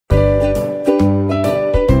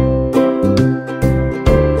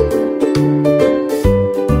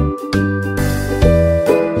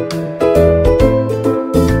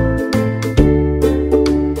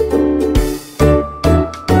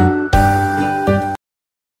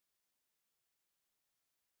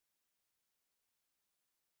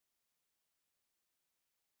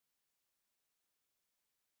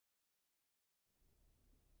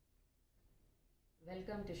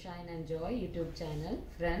Welcome to Shine and Joy YouTube channel.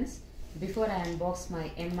 Friends, before I unbox my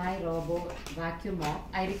MI Robo vacuum mop,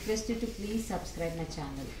 I request you to please subscribe my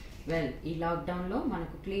channel. Well, ee lockdown lo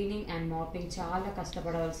manaku cleaning and mopping chaala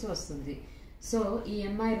kashtapadalsi vastundi. So, ee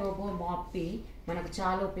MI Robo mop pi manaku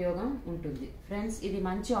chaala upayogam untundi. Friends, idi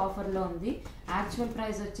manchi offer lo undi. Actual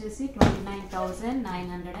price vachesi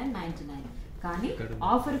 29,999. కానీ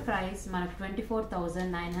offer price మనకు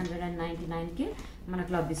 24,999 కి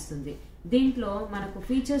మనకు లభిస్తుంది. దీంట్లో మనకు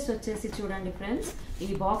features వచ్చేసి చూడండి friends, ఈ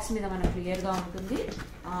బాక్స్ మీద మనకు క్లియర్ గా ఉంటుంది.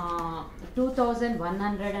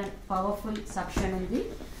 2100 పవర్ఫుల్ సక్షన్ ఉంది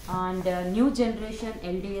and new generation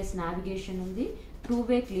LDS navigation ఉంది,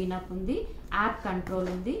 2-way క్లీనప్ ఉంది, యాప్ కంట్రోల్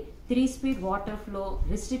ఉంది, 3 speed water flow,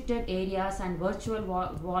 restricted areas and virtual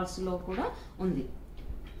walls లో కూడా ఉంది.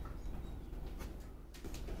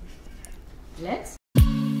 Let's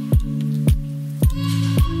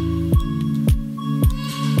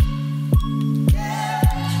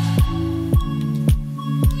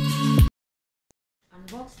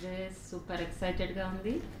unbox this. Super excited ga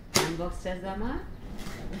undi. Unbox chesdama.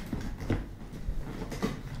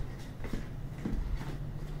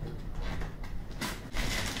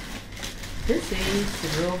 This is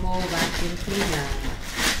Robo vacuum cleaner.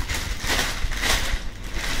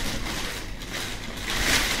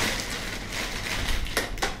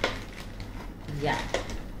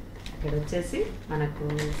 ఇక్కడ వచ్చేసి మనకు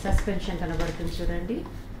suspension కనబడుతుంది చూడండి,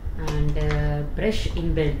 and brush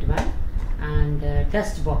inbuilt one and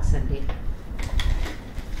dust box అండి.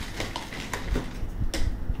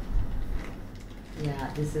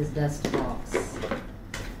 This is dust box.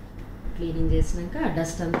 Cleaning చేసినాక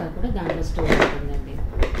డస్ట్ అంతా కూడా దాంట్లో స్టోర్ అవుతుందండి.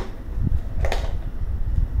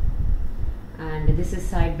 And this is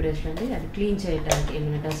side brush అండి, అది క్లీన్ చేయడానికి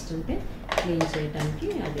ఏమైనా డస్ట్ ఉంటే క్లీన్ చేయడానికి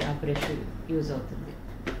అది ఆ బ్రష్ యూజ్ అవుతుంది.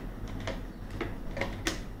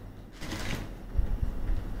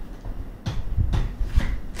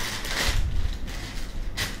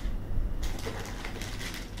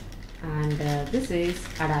 అండ్ దిస్ ఈస్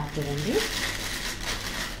అడాప్టర్ అండి,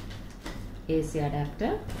 AC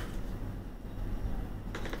adapter.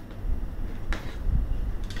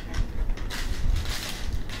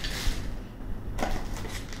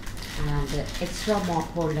 And extra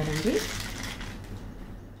MOP holder అండి.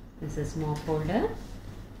 దిస్ ఇస్ మాప్ హోల్డర్,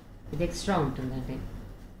 ఇది ఎక్స్ట్రా ఉంటుందండి.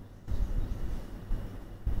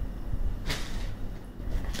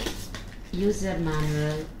 User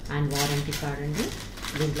manual and warranty card అండి,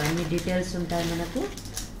 దీంట్లో అన్ని డీటెయిల్స్ ఉంటాయి మనకు.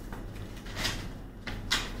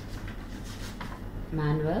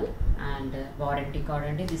 మాన్యువల్ అండ్ వారంటీ కార్డ్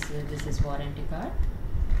అండి, this is warranty card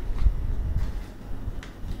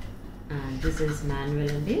and this is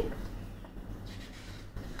manual అండి.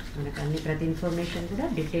 మనకు అన్ని ప్రతి ఇన్ఫర్మేషన్ కూడా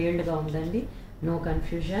డీటెయిల్డ్గా ఉందండి, no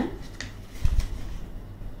confusion,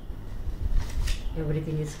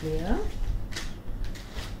 everything is clear.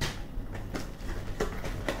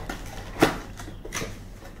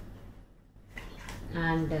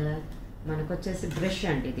 And మనకు వచ్చేసి బ్రష్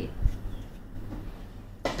అండి, ఇది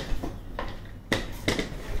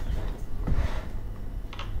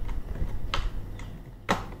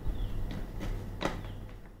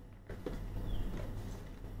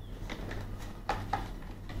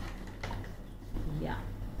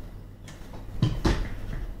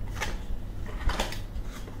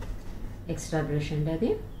ఎక్స్ట్రా బ్రష్ అండి. అది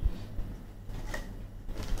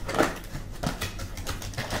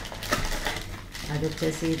అది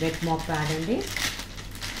వచ్చేసి వెట్ మాప్ ప్యాడ్ అండి.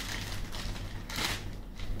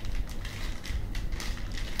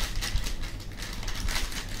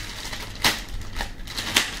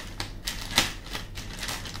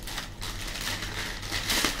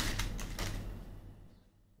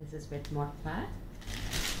 This is wet MOP pad.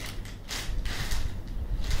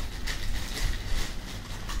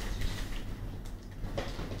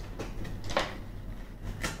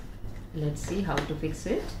 Let's see how to fix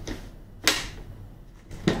it.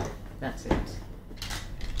 That's it.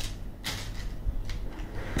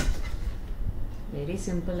 Very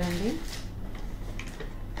simple అండి.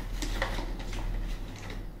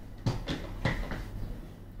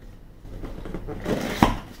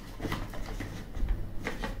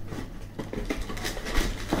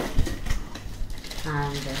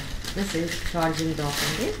 And this is charging dock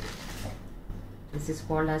అండి. This is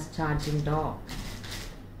called as charging dock.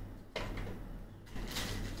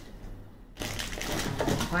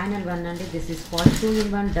 Final one అండి, this is called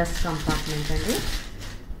 2-in-1 dust compartment అండి.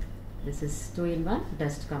 This is 2-in-1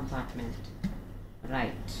 dust compartment.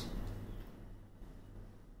 Right.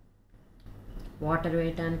 Water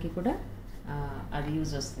వేయటానికి కూడా అది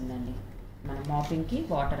use వస్తుందండి. మన మాపింగ్కి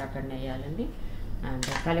water అక్కడనే వేయాలండి. అండ్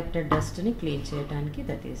కలెక్టెడ్ డస్ట్ని క్లీన్ చేయడానికి,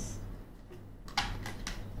 that is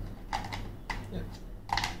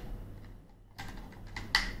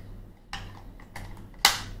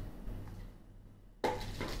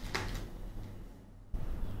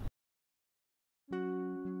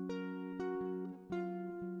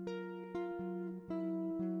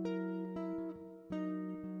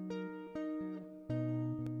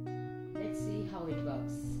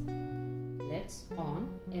let's on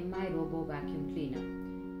MI robo vacuum cleaner.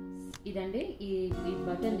 ఇదండి ఈ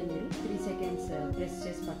బటన్ని మీరు 3 seconds ప్రెస్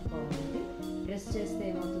చేసి పట్టుకోవాలండి. ప్రెస్ చేస్తే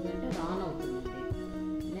ఏమవుతుందంటే అది ఆన్ అవుతుందండి.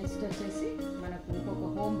 నెక్స్ట్ వచ్చేసి మనకు ఇంకొక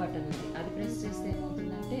హోమ్ బటన్ ఉంది, అది ప్రెస్ చేస్తే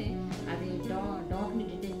ఏమవుతుందంటే అది డాగ్ని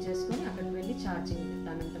డిటెక్ట్ చేసుకొని అక్కడికి వెళ్ళి ఛార్జింగ్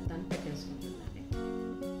తనంతా తను పెట్టేసుకుంటుందండి.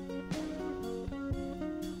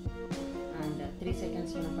 అండ్ 3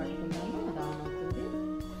 seconds మనం పట్టుకుంటాము, అది ఆన్ అవుతుంది.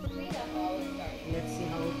 Let's see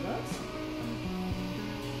how it works.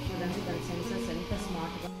 చూడండి దాని సెన్సర్స్ ఎంత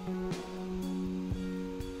స్మార్ట్గా.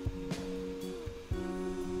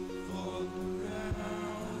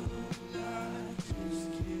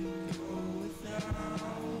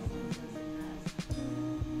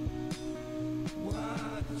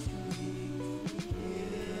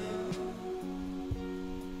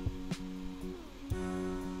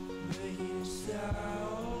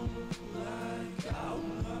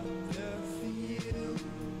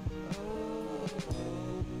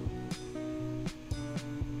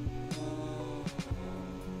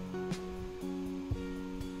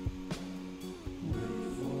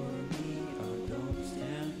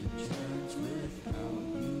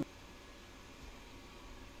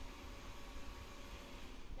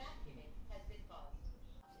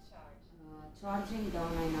 ఛార్జింగ్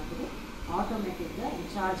డౌన్ అయినప్పుడు ఆటోమేటిక్గా ఈ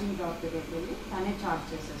ఛార్జింగ్ డ్రాప్ దగ్గరికి వెళ్ళి తనే ఛార్జ్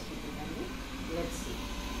చేసేస్తుందండి. Let's see.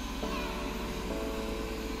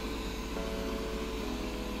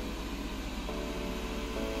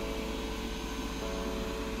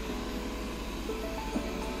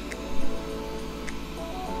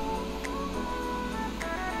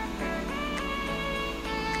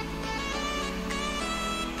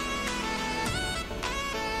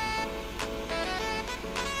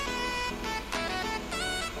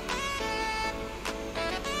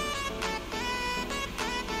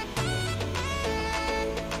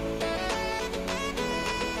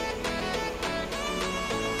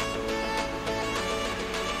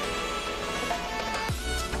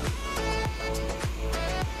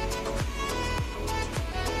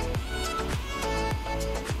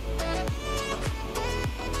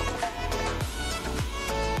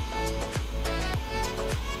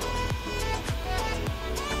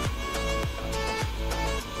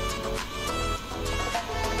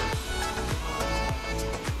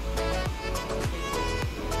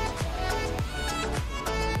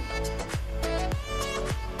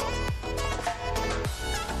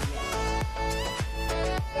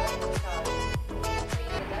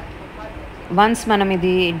 వన్స్ మనం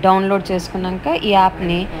ఇది డౌన్లోడ్ చేసుకున్నాక ఈ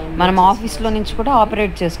యాప్ని మనం ఆఫీస్లో నుంచి కూడా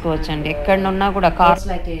ఆపరేట్ చేసుకోవచ్చండి. ఎక్కడున్నా కూడా కార్స్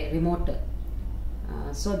లైక్ ఏ రిమోట్.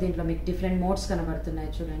 సో దీంట్లో మీకు డిఫరెంట్ మోడ్స్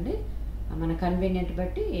కనబడుతున్నాయి చూడండి. మన కన్వీనియంట్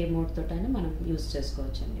బట్టి ఏ మోడ్ తోటైనా మనం యూస్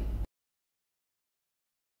చేసుకోవచ్చండి.